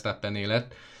most Verstappen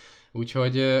élet.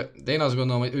 Úgyhogy, de én azt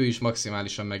gondolom, hogy ő is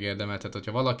maximálisan megérdemelt, tehát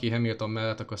hogyha valaki Hamilton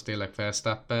mellett, akkor az tényleg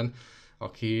Verstappen,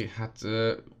 aki hát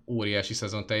óriási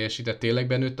szezon teljesített, tényleg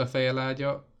benőtt a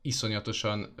fejelágya,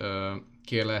 iszonyatosan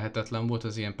kérlelhetetlen volt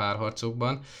az ilyen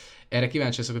párharcokban. Erre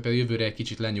kíváncsi leszek, hogy például jövőre egy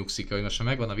kicsit lenyugszik, hogy most ha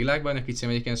megvan a világbajnoki cím,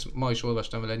 egyébként ma is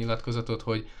olvastam vele nyilatkozatot,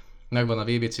 hogy megvan a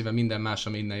VB címben, minden más,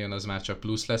 ami innen jön, az már csak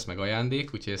plusz lesz, meg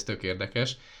ajándék, úgyhogy ez tök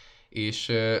érdekes.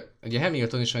 És ugye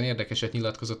Hamilton is olyan érdekeset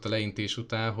nyilatkozott a leintés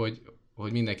után,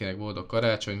 hogy mindenkinek boldog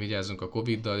karácsony, vigyázzunk a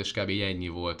Covid-dal, és kb. Ennyi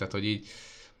volt. Tehát, hogy így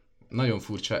nagyon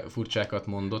furcsákat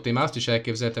mondott. Én már azt is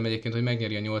elképzeltem egyébként, hogy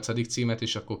megnyeri a 8. címet,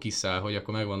 és akkor kiszáll, hogy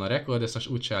akkor megvan a rekord, ezt most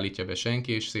úgy se állítja be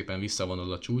senki, és szépen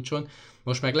visszavonul a csúcson.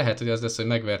 Most meg lehet, hogy az lesz, hogy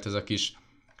megvert ez a kis,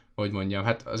 hogy mondjam,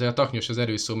 hát azért a taknyos az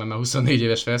erős szó, mert már 24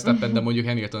 éves Verstappen, de mondjuk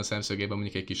Hamilton szemszögében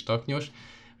mondjuk egy kis taknyos,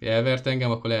 elvert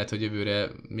engem, akkor lehet, hogy jövőre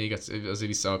még azért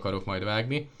vissza akarok majd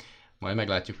vágni. Majd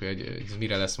meglátjuk, hogy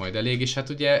mire lesz majd elég. És hát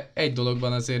ugye egy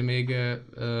dologban azért még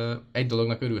egy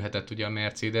dolognak örülhetett ugye a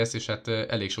Mercedes, és hát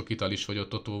elég sok ital is fogyott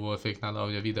Toto Wolfféknál,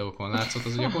 ahogy a videókon látszott,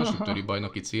 az ugye a konstruktőri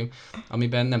bajnoki cím,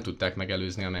 amiben nem tudták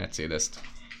megelőzni a Mercedes-t.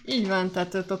 Így van,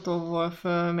 tehát Toto Wolff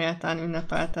méltán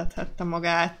ünnepeltethette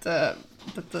magát,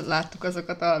 tehát láttuk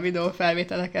azokat a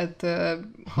videófelvételeket,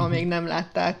 ha még nem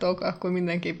láttátok, akkor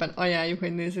mindenképpen ajánljuk,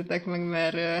 hogy nézzétek meg,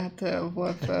 mert hát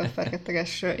Wolff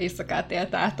feketeges éjszakát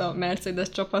élt át a Mercedes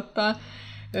csapattal,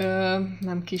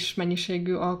 nem kis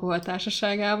mennyiségű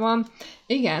alkoholtársaságában.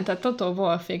 Igen, tehát Toto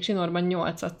Wolffék zsinórban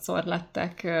 8-szor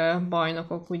lettek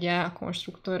bajnokok ugye a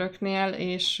konstruktőröknél,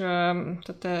 és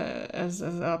tehát ez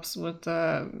abszolút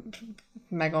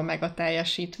mega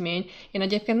teljesítmény. Én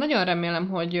egyébként nagyon remélem,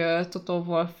 hogy Toto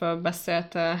Wolff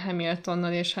beszélt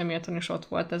Hamiltonnal, és Hamilton is ott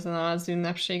volt ezen az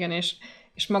ünnepségen,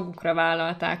 és magukra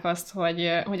vállalták azt,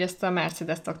 hogy ezt a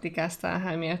Mercedes taktikázta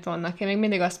Hamiltonnak. Én még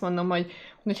mindig azt mondom,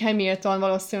 hogy Hamilton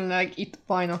valószínűleg itt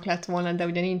bajnok lett volna, de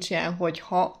ugye nincs ilyen, hogy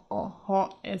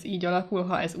ha ez így alakul,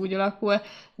 ha ez úgy alakul,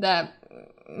 de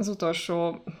az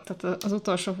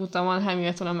utolsó futamon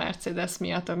Hamilton a Mercedes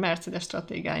miatt, a Mercedes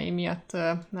stratégiái miatt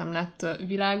nem lett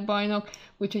világbajnok,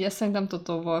 úgyhogy ezt szerintem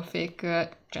Toto Wolffék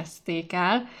cseszték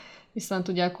el, viszont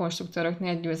ugye a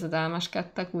konstruktőröknél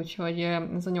győzedelmeskedtek, úgyhogy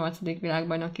ez a 8.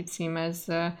 világbajnoki cím, ez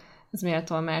ez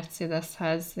méltó a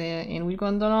Mercedeshez, én úgy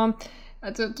gondolom.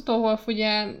 Hát Toto Wolff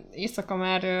ugye éjszaka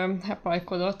már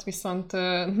hepajkodott, viszont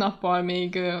nappal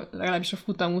még legalábbis a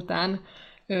futam után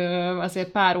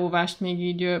azért pár óvást még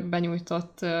így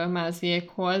benyújtott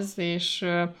Máziékhoz, és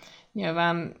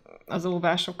nyilván az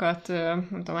óvásokat, nem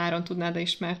tudom, Áron tudnád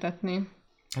ismertetni?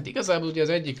 Hát igazából ugye az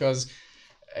egyik az,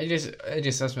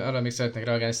 egyrészt azt, arra még szeretnék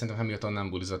reagálni, szerintem Hamilton nem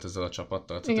bulizott ezzel a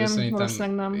csapattal. Igen,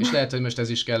 valószínűleg nem. És lehet, hogy most ez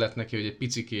is kellett neki, hogy egy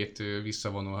picikét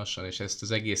visszavonulhasson, és ezt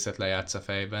az egészet lejátsza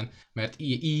fejben, mert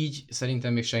így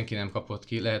szerintem még senki nem kapott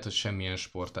ki, lehet, hogy semmilyen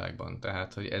sportágban.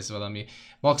 Tehát, hogy ez valami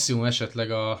maximum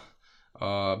esetleg a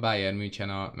Bayern München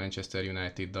a Manchester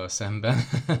United-dal szemben,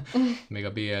 még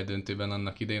a BL döntőben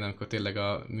annak idején, amikor tényleg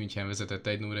a München vezetett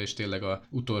 1-0-ra, és tényleg a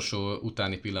utolsó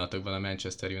utáni pillanatokban a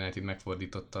Manchester United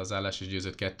megfordította az állást, és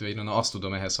győzött 2-1-re. Na azt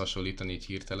tudom ehhez hasonlítani így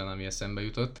hirtelen, ami eszembe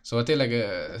jutott. Szóval tényleg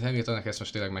Hamiltonnak ezt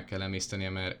most tényleg meg kell emésztenie,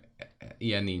 mert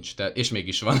ilyen nincs, és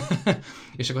mégis van.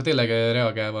 És akkor tényleg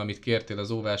reagálva, amit kértél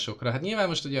az óvásokra, hát nyilván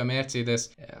most ugye a Mercedes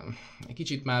egy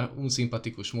kicsit már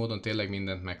unszimpatikus módon tényleg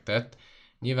mindent megtett.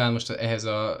 Nyilván most ehhez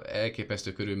a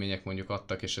elképesztő körülmények mondjuk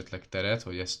adtak esetleg teret,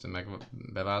 hogy ezt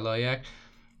bevállalják,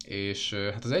 és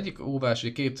hát az egyik óvás,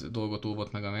 hogy két dolgot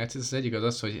óvott meg a Mercedes, az egyik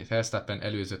az, hogy Verstappen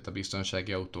előzött a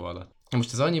biztonsági autó alatt.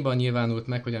 Most ez annyiban nyilvánult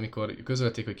meg, hogy amikor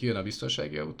közölték, hogy kijön a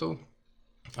biztonsági autó,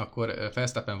 akkor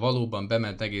Verstappen valóban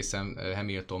bement egészen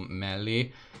Hamilton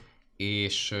mellé,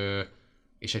 és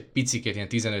egy picikét, ilyen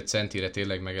 15 centire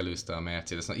tényleg megelőzte a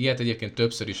Mercedes. Na, ilyet egyébként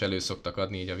többször is elő szoktak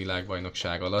adni így a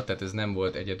világbajnokság alatt, tehát ez nem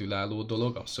volt egyedülálló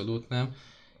dolog, abszolút nem,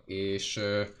 és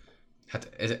hát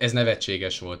ez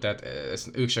nevetséges volt, tehát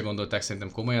ezt ők se gondolták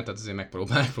szerintem komolyan, tehát azért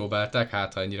megpróbálták,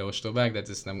 hát ha ennyire ostobák, de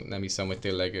ezt nem hiszem, hogy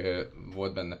tényleg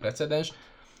volt benne precedens.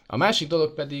 A másik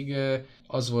dolog pedig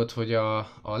az volt, hogy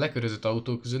a lekörözött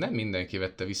autók közül nem mindenki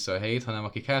vette vissza a helyét, hanem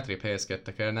akik hátrébb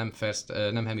helyezkedtek el,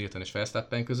 nem Hamilton és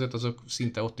Verstappen között, azok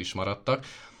szinte ott is maradtak.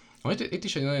 Itt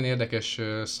is egy nagyon érdekes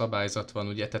szabályzat van,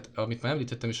 ugye, tehát amit már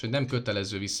említettem is, hogy nem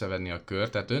kötelező visszavenni a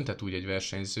kört, tehát dönthet úgy egy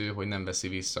versenyző, hogy nem veszi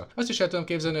vissza. Azt is el tudom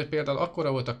képzelni, hogy például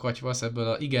akkora volt a katyvasz ebből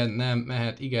a igen, nem,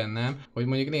 mehet, igen, nem, hogy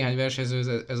mondjuk néhány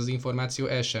versenyző ez az információ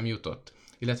el sem jutott.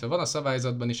 Illetve van a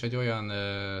szabályzatban is egy olyan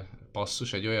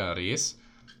passzus, egy olyan rész,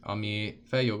 ami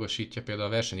feljogosítja például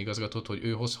a versenyigazgatót, hogy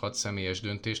ő hozhat személyes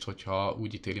döntést, hogyha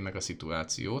úgy ítéli meg a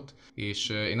szituációt. És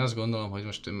én azt gondolom, hogy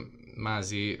most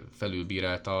Mázi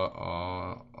felülbírálta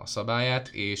a szabályát,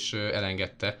 és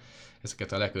elengedte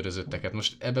ezeket a lekörözötteket.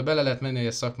 Most ebbe bele lehet menni, hogy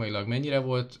ez szakmailag mennyire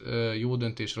volt jó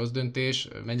döntés, rossz döntés,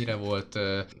 mennyire volt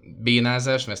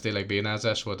bénázás, mert ez tényleg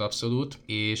bénázás volt abszolút,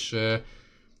 és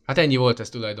hát ennyi volt ez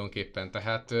tulajdonképpen,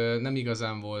 tehát nem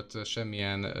igazán volt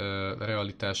semmilyen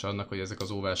realitás annak, hogy ezek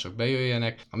az óvások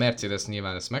bejöjjenek. A Mercedes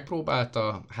nyilván ezt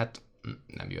megpróbálta, hát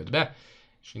nem jött be,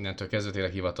 és innentől kezdve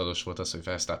tényleg hivatalos volt az, hogy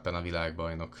Verstappen a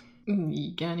világbajnok.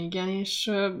 Igen,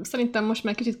 és szerintem most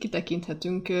már kicsit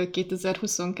kitekinthetünk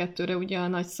 2022-re, ugye a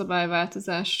nagy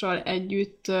szabályváltozással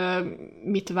együtt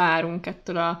mit várunk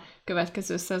ettől a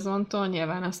következő szezontól.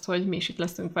 Nyilván azt, hogy mi is itt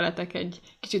leszünk veletek egy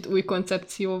kicsit új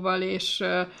koncepcióval, és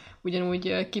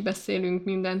ugyanúgy kibeszélünk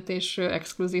mindent, és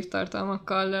exkluzív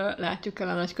tartalmakkal látjuk el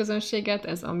a nagy közönséget,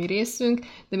 ez a mi részünk,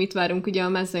 de mit várunk ugye a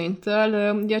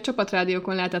mezőnytől? Ugye a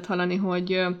csapatrádiókon lehetett hallani,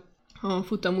 hogy a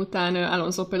futam után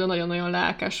Alonso például nagyon-nagyon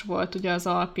lelkes volt ugye az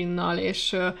Alpinnal,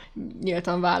 és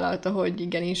nyíltan vállalta, hogy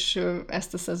igenis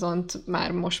ezt a szezont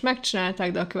már most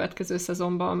megcsinálták, de a következő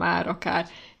szezonban már akár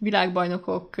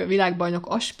világbajnok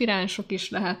aspiránsok is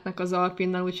lehetnek az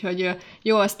Alpinnal, úgyhogy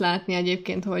jó azt látni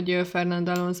egyébként, hogy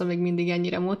Fernando Alonso még mindig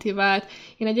ennyire motivált.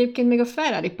 Én egyébként még a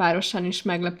Ferrari párosán is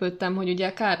meglepődtem, hogy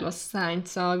ugye Carlos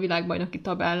Sainz a világbajnoki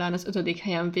tabellán az 5.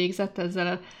 helyen végzett,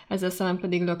 ezzel szemben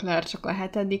pedig Leclerc csak a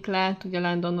 7. lett, ugye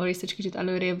Lando Norris is kicsit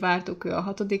előrébb vártuk, ő a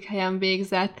 6. helyen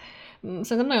végzett.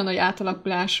 Szerintem nagyon nagy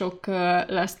átalakulások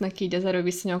lesznek így az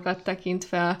erőviszonyokat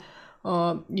tekintve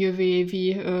a jövő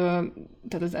évi,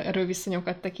 tehát az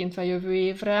erőviszonyokat tekintve a jövő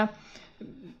évre.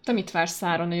 Te mit vársz,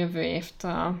 Áron, a jövő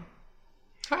évtől?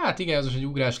 Hát igen, ez most egy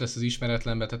ugrás lesz az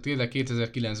ismeretlenbe, tehát tényleg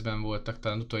 2009-ben voltak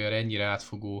talán utoljára ennyire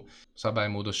átfogó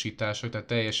szabálymódosítások, tehát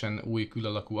teljesen új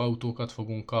külalakú autókat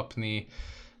fogunk kapni.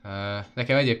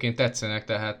 Nekem egyébként tetszenek,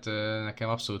 tehát nekem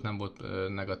abszolút nem volt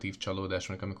negatív csalódás,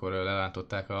 amikor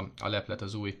levántották a leplet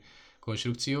az új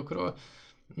konstrukciókról.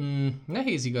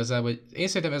 Nehéz igazából, én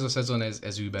szerintem ez a szezon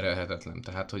ez überelhetetlen.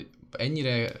 Tehát, hogy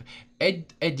ennyire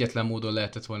egyetlen módon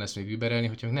lehetett volna ezt még überelni,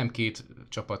 hogyha nem 2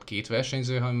 csapat 2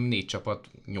 versenyző, hanem 4 csapat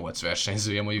 8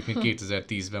 versenyzője, mondjuk, mint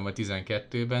 2010-ben vagy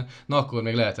 12-ben. Na, akkor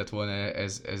még lehetett volna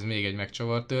ez még egy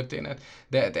megcsavart történet,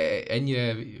 de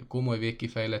ennyire komoly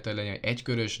végkifejlete legyen,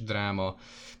 egykörös dráma,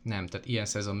 nem, tehát ilyen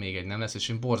szezon még egy nem lesz, és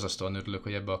én borzasztóan örülök,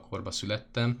 hogy ebbe a korba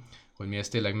születtem, hogy mi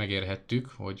ezt tényleg megérhettük,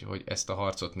 hogy ezt a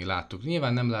harcot mi láttuk.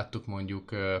 Nyilván nem láttuk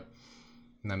mondjuk,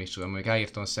 nem is tudom, mondjuk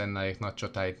Ayrton Sennáék nagy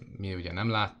csatáit mi ugye nem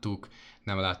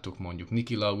láttuk mondjuk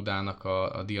Niki Laudának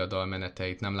a diadal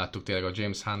meneteit, nem láttuk tényleg a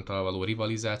James Hunt-tal való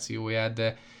rivalizációját,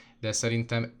 de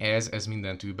szerintem ez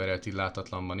mindent überelt így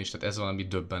látatlanban is, tehát ez valami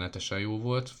döbbenetesen jó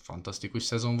volt, fantasztikus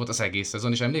szezon volt, az egész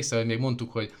szezon, és emlékszel, hogy még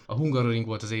mondtuk, hogy a Hungaroring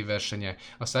volt az évversenye,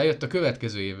 aztán jött a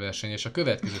következő évversenye, és a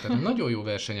következő, tehát nagyon jó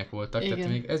versenyek voltak, tehát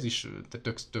még ez is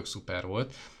tök szuper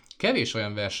volt. Kevés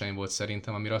olyan verseny volt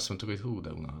szerintem, amire azt mondtuk, hogy hú, de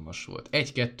unalmas volt.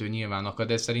 1-2 nyilván akad,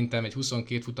 de szerintem egy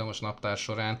 22 futamos naptár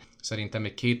során szerintem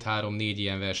egy 2-3-4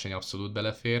 ilyen verseny abszolút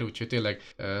belefér, úgyhogy tényleg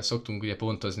szoktunk ugye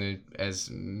pontozni, hogy ez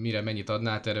mire mennyit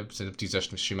adná, erre szerintem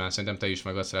 10-est simán, szerintem te is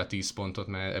megadsz rá 10 pontot,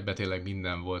 mert ebben tényleg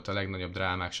minden volt, a legnagyobb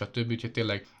drámák, stb. Úgyhogy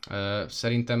tényleg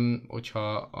szerintem,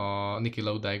 hogyha a Niki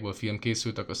Laudáikból film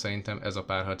készült, akkor szerintem ez a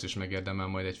párharc is megérdemel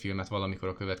majd egy filmet valamikor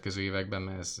a következő években,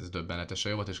 mert ez döbbenetesen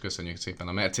jó volt, és köszönjük szépen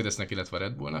a Mercedesnek, illetve a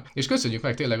Red Bullnak. És köszönjük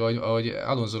meg tényleg, ahogy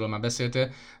Alonsoról már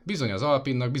beszéltél, bizony az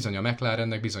Alpinnak, bizony a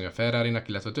McLarennek, bizony a Ferrarinak,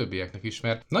 illetve a többieknek is,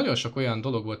 mert nagyon sok olyan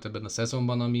dolog volt ebben a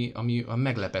szezonban, ami a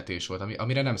meglepetés volt,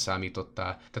 amire nem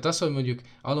számítottál. Tehát az, hogy mondjuk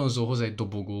Alonso hoz egy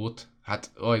dobogót,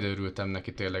 hát de örültem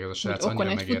neki tényleg, ez a srác annyira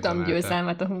megérdemelte. Okon egy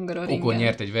futamgyőzelmet a Hungaroringen. Okon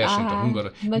nyert egy versenyt a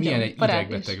Hungaroringen. Milyen egy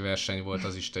idegbeteg verseny volt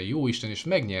az Isten, jó Isten, és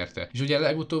megnyerte. És ugye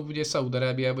legutóbb ugye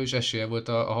Szaúd-Arábiában is esélye volt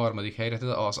a harmadik helyre,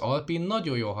 tehát az Alpin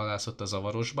nagyon jól halászott a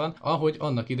zavarosban, ahogy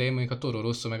annak idején mondjuk a Toro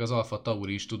Rosso meg az Alfa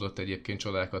Tauri is tudott egyébként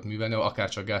csodákat művelni, akár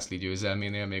csak Gasly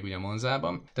győzelménél még ugye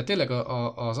Monzában. Tehát tényleg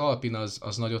az Alpin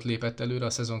az nagyot lépett előre a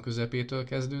szezon közepétől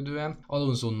kezdődően.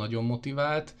 Alonso nagyon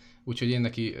motivált, úgyhogy én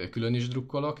neki külön is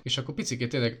drukkolok, és akkor picikét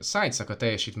tényleg Sainznak a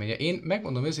teljesítménye. Én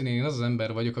megmondom őszintén, én az az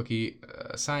ember vagyok, aki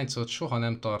Sainzot soha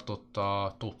nem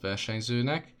tartotta top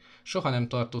versenyzőnek, soha nem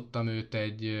tartottam őt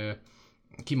egy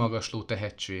kimagasló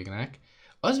tehetségnek.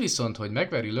 Az viszont, hogy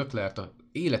megveri Leclerc a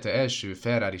élete első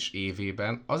Ferraris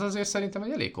évében, az azért szerintem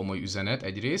egy elég komoly üzenet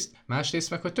egyrészt, másrészt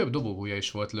meg, hogy több dobogója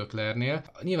is volt Leclercnél.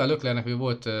 Nyilván Leclercnek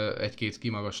volt egy-két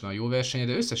kimagaslóan jó versenye,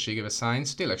 de összességében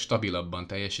Sainz tényleg stabilabban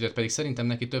teljesített, pedig szerintem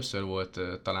neki többször volt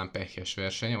talán pehjes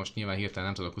versenye, most nyilván hirtelen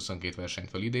nem tudok 22 versenyt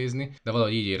felidézni, de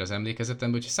valahogy így ér az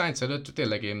emlékezetemben, úgyhogy Sainz előtt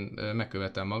tényleg én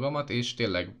megkövetem magamat, és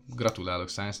tényleg gratulálok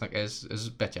Sainznak, ez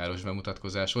betyáros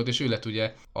bemutatkozás volt, és ő lett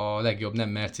ugye a legjobb nem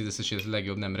Mercedes-es, és a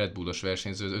legjobb nem Red Bullos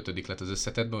versenyző, az 5. lett az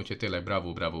összetettben, úgyhogy tényleg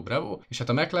bravo. És hát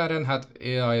a McLaren, hát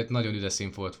nagyon üdes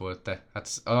színfolt volt te. Hát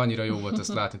annyira jó volt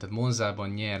azt látni, tehát Monzában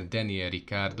nyer Daniel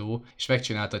Ricciardo, és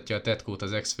megcsináltatja a tetkót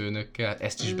az ex-főnökkel,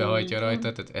 ezt is behajtja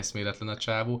rajta, tehát eszméletlen a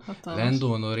csávó.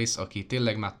 Lando Norris, aki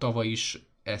tényleg már tavaly is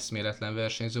eszméletlen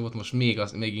versenyző volt, most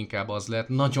még inkább az lett.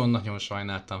 Nagyon-nagyon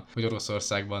sajnáltam, hogy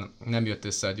Oroszországban nem jött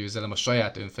össze a győzelem a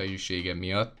saját önfejűsége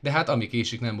miatt, de hát ami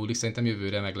késik nem múlik, szerintem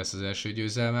jövőre meg lesz az első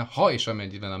győzelme, ha és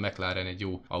amennyiben a McLaren egy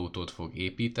jó autót fog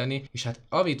építeni, és hát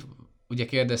amit ugye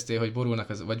kérdeztél, hogy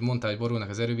vagy mondtál, hogy borulnak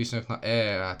az erőviszonyok,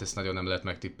 hát ezt nagyon nem lehet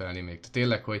megtippelni még. Tehát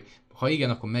tényleg, hogy ha igen,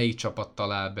 akkor melyik csapat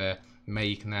talál be,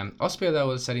 melyik nem. Az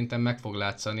például szerintem meg fog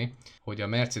látszani, hogy a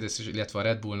Mercedes, illetve a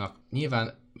Red Bullnak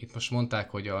nyilván itt most mondták,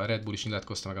 hogy a Red Bull is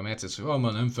nyilatkozta meg a Mercedes, hogy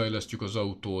már nem fejlesztjük az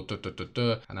autót,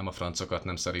 hát nem a francokat,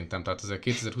 nem szerintem. Tehát ez a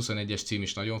 2021-es cím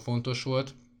is nagyon fontos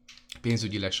volt,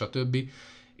 pénzügyileg, stb.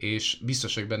 És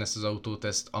biztos, hogy benne ezt az autót,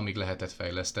 amíg lehetett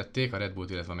fejlesztették, a Red Bullt,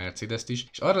 illetve a Mercedes-t is,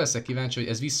 és arra leszek kíváncsi, hogy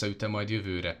ez visszaüt-e majd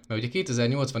jövőre. Mert ugye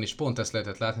 2008-ban is pont ezt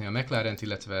lehetett látni, a McLaren-t,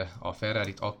 illetve a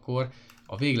Ferrari-t akkor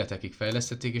a végletekig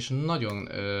fejlesztették, és nagyon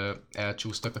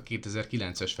elcsúsztak a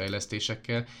 2009-es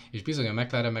fejlesztésekkel, és bizony a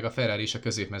McLaren meg a Ferrari is a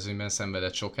középmezőnyben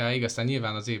szenvedett sokáig, aztán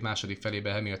nyilván az év második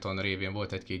felében Hamilton révén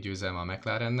volt egy-két győzelme a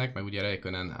McLarennek, meg ugye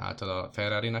Räikkönen által a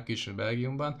Ferrarinak is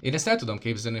Belgiumban. Én ezt el tudom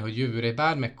képzelni, hogy jövőre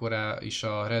bármekkora is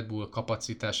a Red Bull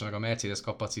kapacitása, meg a Mercedes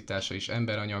kapacitása is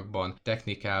emberanyagban,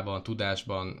 technikában,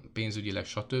 tudásban, pénzügyileg,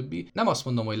 stb. Nem azt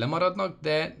mondom, hogy lemaradnak,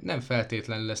 de nem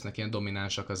feltétlenül lesznek ilyen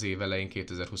dominánsak az év elején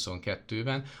 2022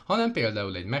 hanem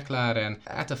például egy McLaren,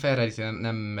 hát a Ferrari-t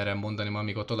nem merem mondani, ma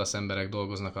amíg ott olasz emberek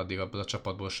dolgoznak, addig abból a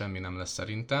csapatból semmi nem lesz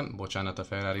szerintem, bocsánat a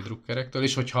Ferrari drukkerektől,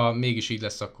 és hogyha mégis így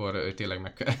lesz, akkor tényleg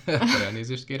akkor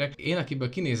elnézést kérek. Én akiből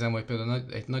kinézem, hogy például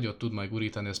egy nagyot tud majd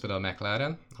gurítani, az például a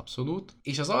McLaren, abszolút,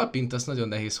 és az Alpint azt nagyon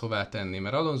nehéz hová tenni,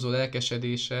 mert Alonso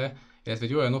lelkesedése, illetve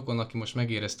egy olyan Ocon, aki most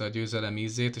megérezte a győzelem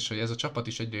ízét, és hogy ez a csapat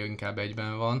is egyre inkább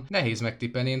egyben van. Nehéz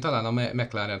megtippelni, én talán a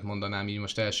McLarent mondanám így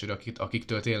most elsőre,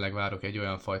 akiktől tényleg várok egy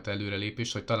olyan fajta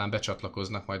előrelépést, hogy talán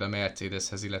becsatlakoznak majd a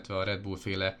Mercedeshez, illetve a Red Bull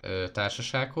féle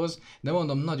társasághoz, de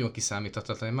mondom, nagyon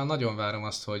kiszámíthatatlan, én már nagyon várom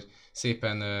azt, hogy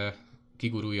szépen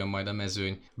kiguruljon majd a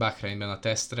mezőny Bahreinben a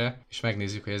tesztre, és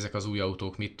megnézzük, hogy ezek az új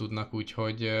autók mit tudnak,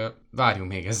 úgyhogy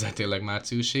várjunk még ezzel tényleg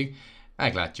márciusig.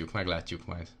 Meglátjuk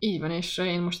majd. Így van, és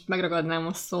én most megragadnám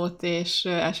a szót, és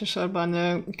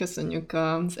elsősorban köszönjük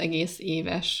az egész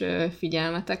éves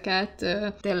figyelmeteket.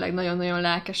 Tényleg nagyon-nagyon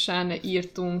lelkesen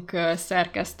írtunk,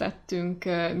 szerkesztettünk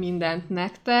mindent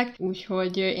nektek,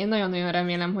 úgyhogy én nagyon-nagyon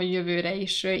remélem, hogy jövőre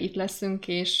is itt leszünk,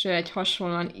 és egy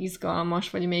hasonlóan izgalmas,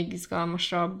 vagy még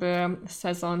izgalmasabb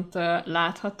szezont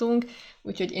láthatunk.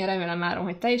 Úgyhogy én remélem már,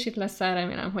 hogy te is itt leszel,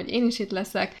 remélem, hogy én is itt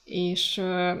leszek, és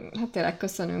hát tényleg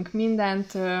köszönünk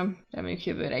mindent, reméljük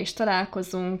jövőre is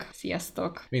találkozunk.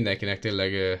 Sziasztok! Mindenkinek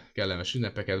tényleg kellemes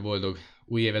ünnepeket, boldog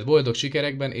új évet, boldog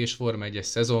sikerekben és Forma 1-es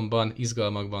szezonban,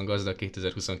 izgalmakban gazdag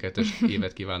 2022-es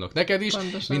évet kívánok neked is,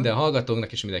 pontosan. Minden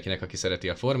hallgatónknak és mindenkinek, aki szereti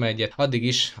a Forma 1-et. Addig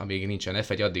is, amíg nincsen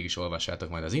F1, addig is olvassátok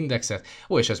majd az Indexet.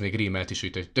 És ez még rímelt is,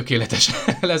 úgyhogy tökéletes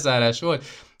lezárás volt.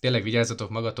 Tényleg vigyázzatok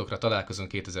magatokra, találkozunk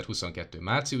 2022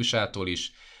 márciusától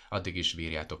is, addig is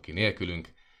bírjátok ki nélkülünk.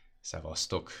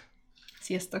 Szevasztok!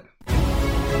 Sziasztok!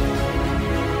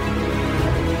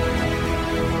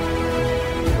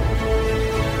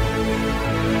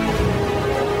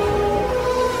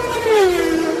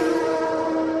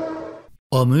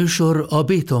 A műsor a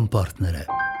Béton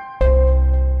partnere.